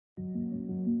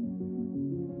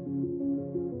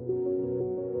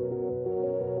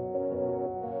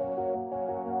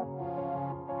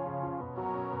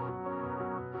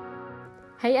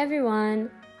Hey everyone!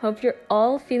 Hope you're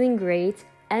all feeling great,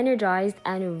 energized,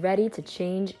 and ready to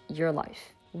change your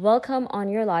life. Welcome on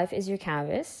Your Life is Your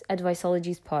Canvas,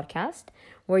 Adviceology's podcast,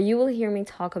 where you will hear me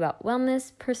talk about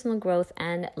wellness, personal growth,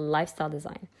 and lifestyle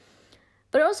design.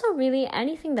 But also really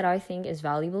anything that I think is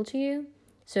valuable to you.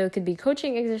 So it could be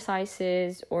coaching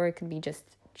exercises, or it could be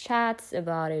just chats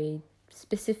about a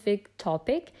specific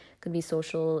topic. It could be a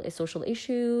social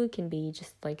issue, it can be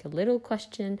just like a little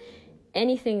question.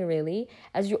 Anything really.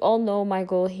 As you all know, my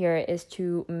goal here is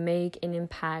to make an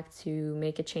impact, to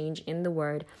make a change in the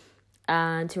world,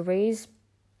 and to raise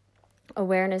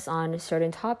awareness on certain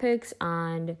topics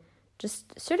and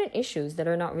just certain issues that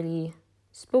are not really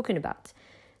spoken about.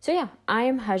 So yeah, I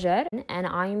am Hajar, and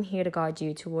I am here to guide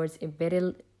you towards a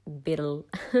better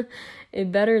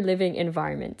living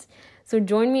environment. So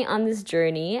join me on this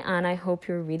journey, and I hope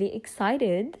you're really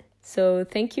excited. So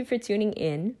thank you for tuning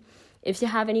in. If you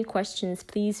have any questions,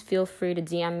 please feel free to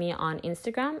DM me on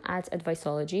Instagram at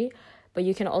Adviceology, but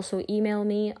you can also email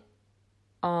me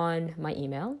on my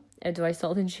email,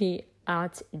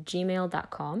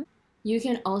 adviceology@gmail.com. You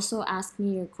can also ask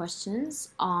me your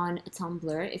questions on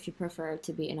Tumblr if you prefer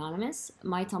to be anonymous.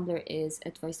 My Tumblr is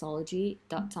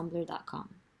adviceology.tumblr.com.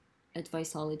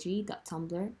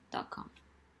 adviceology.tumblr.com.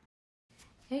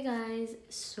 Hey guys,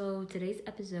 so today's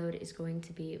episode is going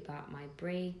to be about my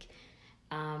break.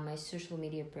 My social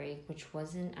media break, which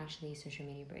wasn't actually a social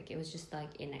media break. It was just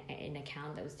like an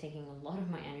account that was taking a lot of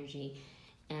my energy,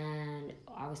 and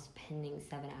I was spending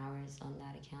 7 hours on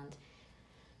that account.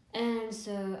 And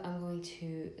so I'm going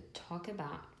to talk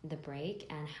about the break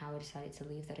and how I decided to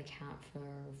leave that account for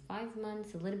 5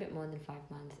 months, a little bit more than 5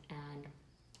 months, and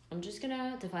I'm just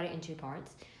gonna divide it in two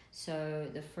parts. So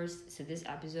this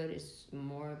episode is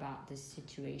more about this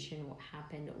situation, what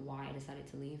happened, why I decided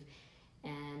to leave,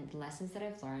 and the lessons that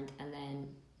I've learned. And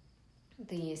then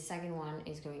the second one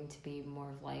is going to be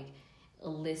more of like a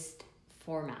list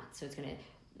format. So it's gonna,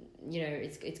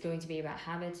 it's going to be about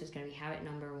habits. So it's gonna be habit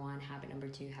number 1, habit number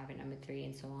 2, habit number 3,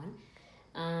 and so on.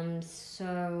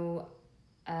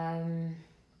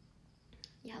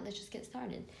 Let's just get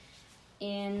started.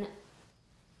 So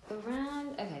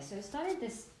I started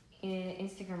this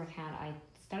Instagram account. I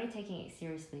started taking it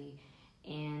seriously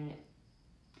in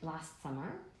last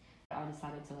summer. I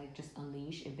decided to just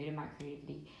unleash a bit of my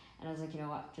creativity, and I was like, you know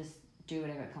what, just do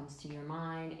whatever comes to your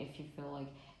mind. If you feel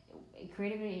like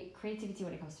creativity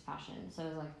when it comes to fashion, so I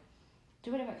was like,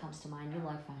 do whatever comes to mind. You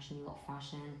like fashion, you love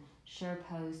fashion, share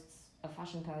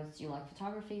fashion posts. You like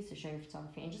photography, so share your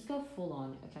photography and just go full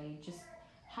on. Okay, just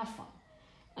have fun.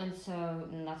 And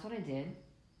that's what I did,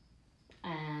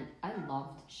 and I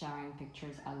loved sharing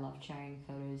pictures. I loved sharing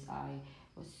photos. I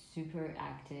was super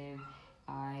active.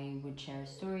 I would share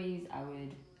stories. I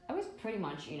was pretty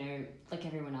much, like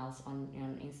everyone else on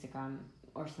Instagram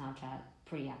or Snapchat,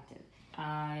 pretty active.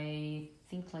 I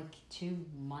think 2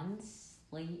 months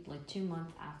late, 2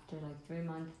 months after, 3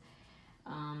 months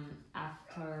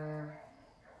after,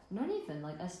 not even,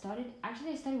 I started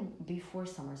before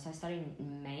summer. So I started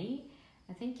in May.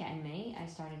 I think, in May, I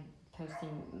started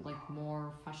posting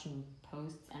more fashion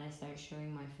posts, and I started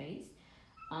showing my face,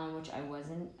 which I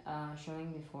wasn't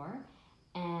showing before.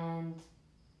 And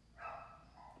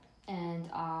then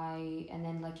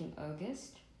in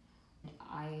August,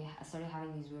 I started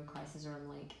having these weird crises where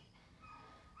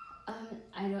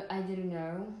I didn't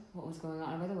know what was going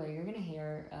on. And by the way, you're gonna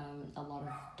hear a lot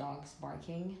of dogs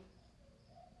barking,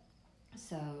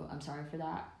 so I'm sorry for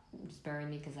that. Just bear with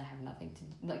me, because I have nothing to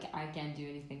I can't do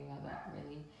anything about that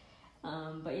really.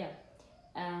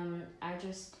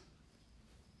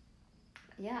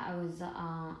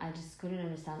 I just couldn't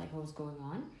understand what was going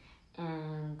on,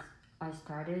 and I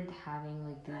started having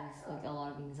these a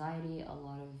lot of anxiety, a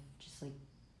lot of just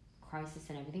crisis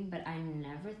and everything. But I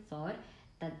never thought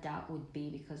that would be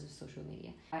because of social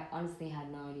media. I honestly had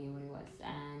no idea what it was,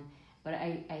 but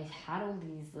I had all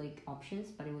these options,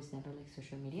 but it was never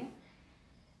social media.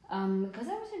 Because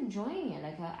I was enjoying it.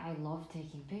 I love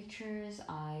taking pictures.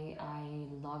 I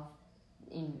loved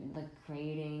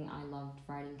creating. I loved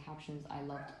writing captions. I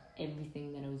loved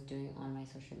everything that I was doing on my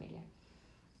social media.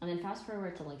 And then fast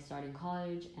forward to starting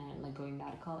college and going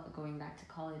back to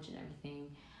college and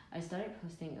everything, I started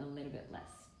posting a little bit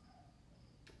less.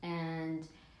 And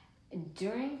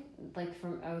during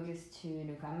from August to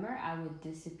November, I would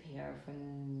disappear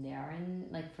from there, and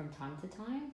from time to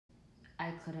time,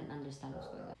 I couldn't understand what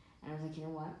was going on. And I was like, you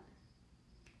know what?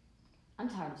 I'm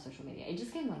tired of social media. It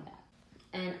just came like that.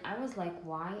 And I was like,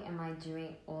 why am I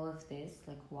doing all of this?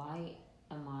 Why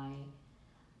am I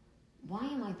why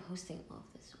am I posting all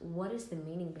of this? What is the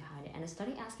meaning behind it? And I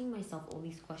started asking myself all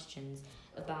these questions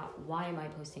about why am I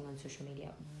posting on social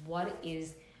media? What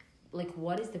is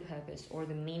the purpose or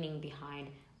the meaning behind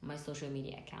my social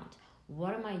media account?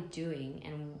 What am I doing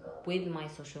and with my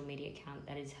social media account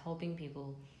that is helping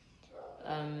people,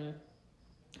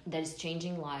 that is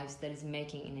changing lives, that is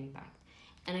making an impact?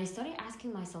 And I started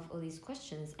asking myself all these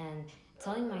questions and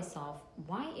telling myself,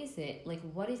 why is it,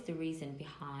 what is the reason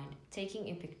behind taking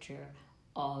a picture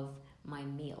of my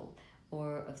meal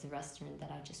or of the restaurant that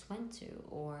I just went to,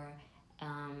 or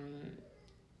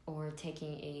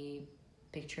taking a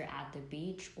picture at the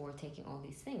beach, or taking all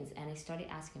these things? And I started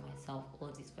asking myself all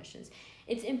of these questions.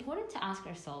 It's important to ask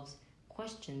ourselves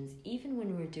questions even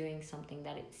when we're doing something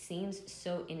that it seems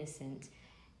so innocent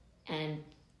and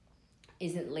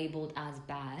isn't labeled as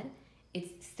bad.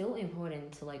 It's still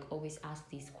important to always ask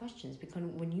these questions, because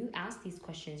when you ask these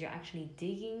questions, you're actually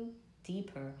digging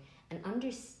deeper and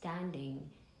understanding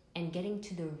and getting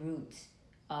to the root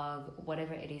of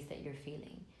whatever it is that you're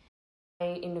feeling.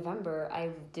 In November,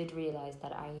 I did realize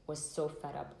that I was so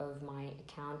fed up of my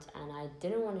account and I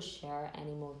didn't want to share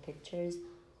any more pictures.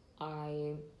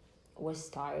 I was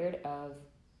tired of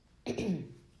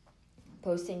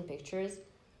posting pictures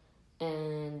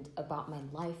and about my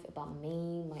life, about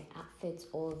me, my outfits,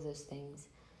 all of those things.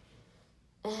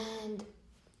 And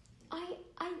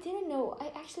I didn't know.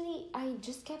 I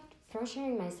just kept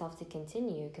pressuring myself to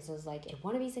continue, because I was like, if you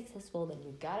want to be successful, then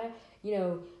you gotta,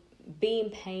 be in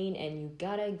pain, and you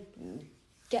gotta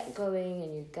get going,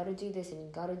 and you gotta do this, and you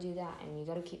gotta do that, and you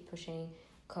gotta keep pushing,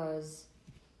 because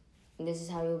this is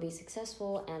how you'll be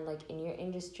successful. And in your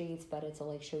industry, it's better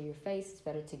to show your face. It's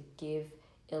better to give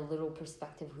a little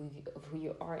perspective of who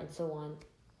you are, and so on.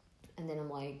 And then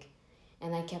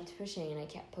and I kept pushing, and I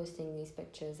kept posting these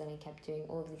pictures, and I kept doing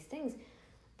all of these things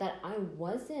that I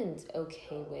wasn't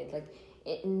okay with.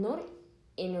 Not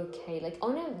in okay,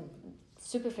 on a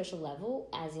superficial level,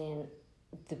 as in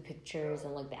the pictures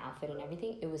and the outfit and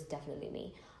everything, it was definitely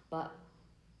me. But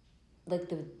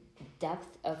the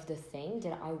depth of the thing,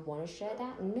 did I want to share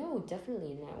that? No,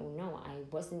 definitely no. I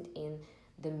wasn't in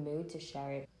the mood to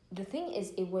share it. The thing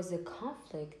is, it was a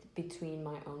conflict between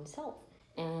my own self,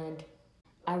 and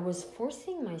I was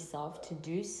forcing myself to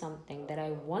do something that I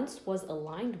once was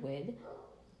aligned with,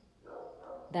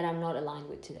 that I'm not aligned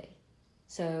with today.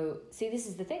 So, see, this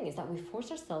is the thing, is that we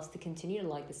force ourselves to continue to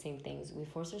like the same things. We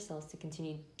force ourselves to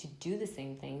continue to do the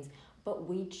same things, but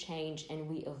we change and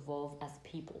we evolve as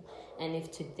people. And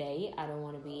if today I don't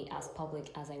want to be as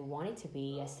public as I wanted to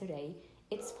be yesterday,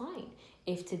 it's fine.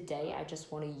 If today I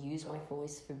just want to use my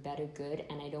voice for better good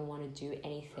and I don't want to do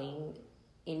anything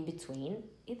in between,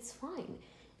 it's fine.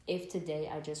 If today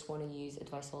I just want to use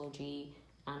Adviceology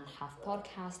and have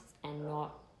podcasts and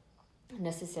not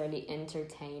necessarily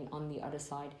entertain on the other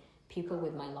side people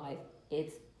with my life,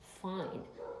 it's fine.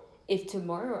 If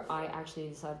tomorrow I actually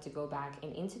decide to go back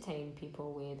and entertain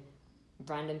people with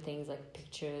random things like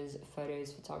pictures,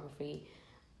 photos, photography,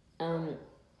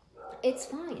 it's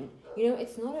fine.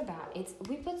 It's not about,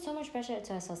 we put so much pressure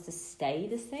to ourselves to stay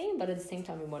the same, but at the same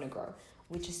time we want to grow,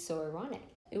 which is so ironic.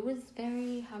 It was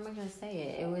very, how am I going to say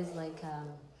it? It was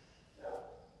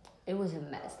it was a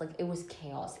mess. It was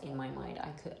chaos in my mind.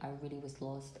 I really was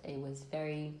lost. It was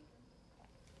very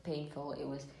painful.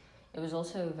 It was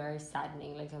also very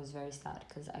saddening. I was very sad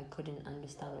because I couldn't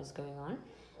understand what was going on.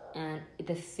 And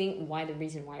the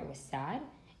reason why it was sad,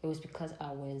 it was because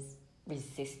I was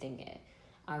resisting it.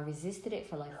 I resisted it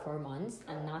for 4 months,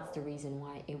 and that's the reason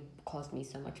why it caused me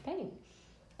so much pain.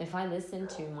 If I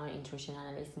listened to my intuition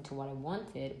and I listened to what I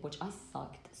wanted, which I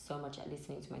sucked so much at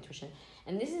listening to my intuition,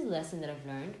 and this is a lesson that I've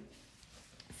learned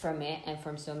from it and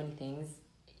from so many things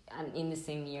and in the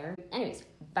same year. Anyways,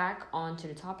 back onto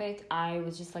the topic, I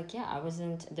was just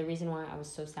the reason why I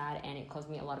was so sad and it caused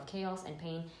me a lot of chaos and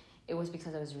pain, it was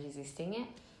because I was resisting it.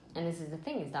 And this is the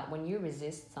thing, is that when you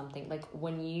resist something,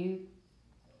 when you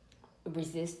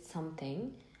resist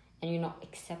something and you're not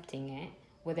accepting it,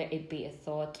 whether it be a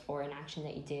thought or an action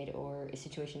that you did or a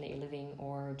situation that you're living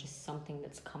or just something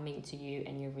that's coming to you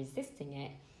and you're resisting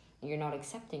it, you're not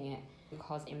accepting it, you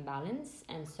cause imbalance.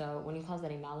 And so when you cause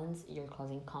that imbalance, you're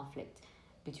causing conflict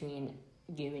between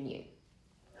you and you.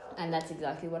 And that's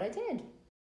exactly what I did.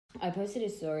 I posted a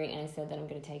story and I said that I'm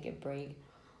going to take a break.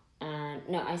 And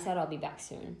no, I said I'll be back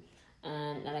soon.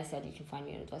 And then I said you can find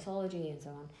me on Adviceology and so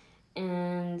on.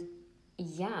 And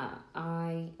yeah,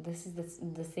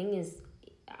 the thing is,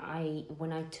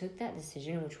 when I took that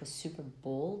decision, which was super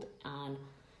bold, and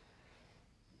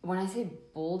when I say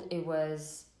bold, it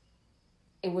was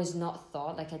not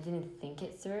thought, I didn't think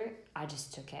it through, I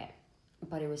just took it.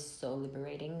 but it was so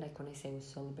liberating. Like when I say it was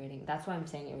so liberating, that's why I'm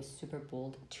saying it was super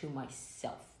bold to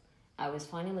myself. I was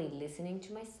finally listening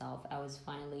to myself. I was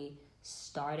finally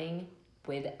starting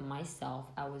with myself.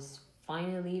 I was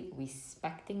finally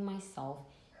respecting myself,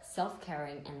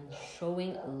 self-caring, and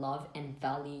showing love and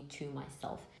value to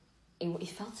myself. It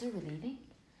felt so relieving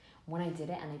when I did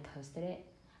it and I posted it.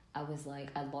 I was like,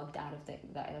 I logged out of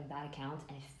that account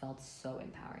and it felt so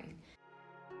empowering.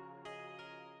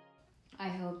 I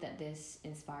hope that this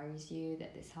inspires you,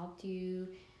 that this helped you.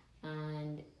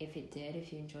 And if it did,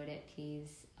 if you enjoyed it,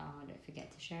 please don't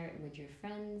forget to share it with your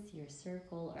friends, your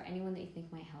circle, or anyone that you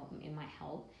think might help. It might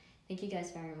help. Thank you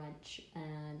guys very much.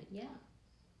 And yeah,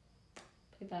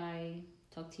 bye-bye.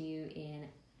 Talk to you in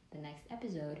the next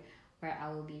episode where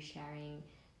I will be sharing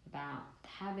about the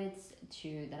habits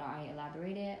that I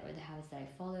elaborated, or the habits that I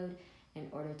followed in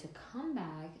order to come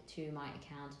back to my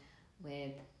account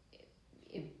with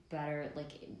a better,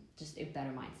 just a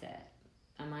better mindset,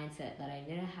 a mindset that I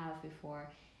didn't have before.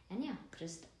 And yeah,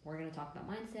 just we're gonna talk about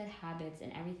mindset, habits,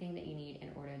 and everything that you need in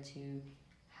order to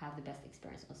have the best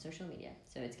experience on social media.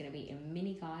 So it's gonna be a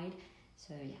mini guide.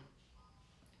 So yeah,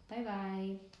 bye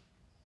bye.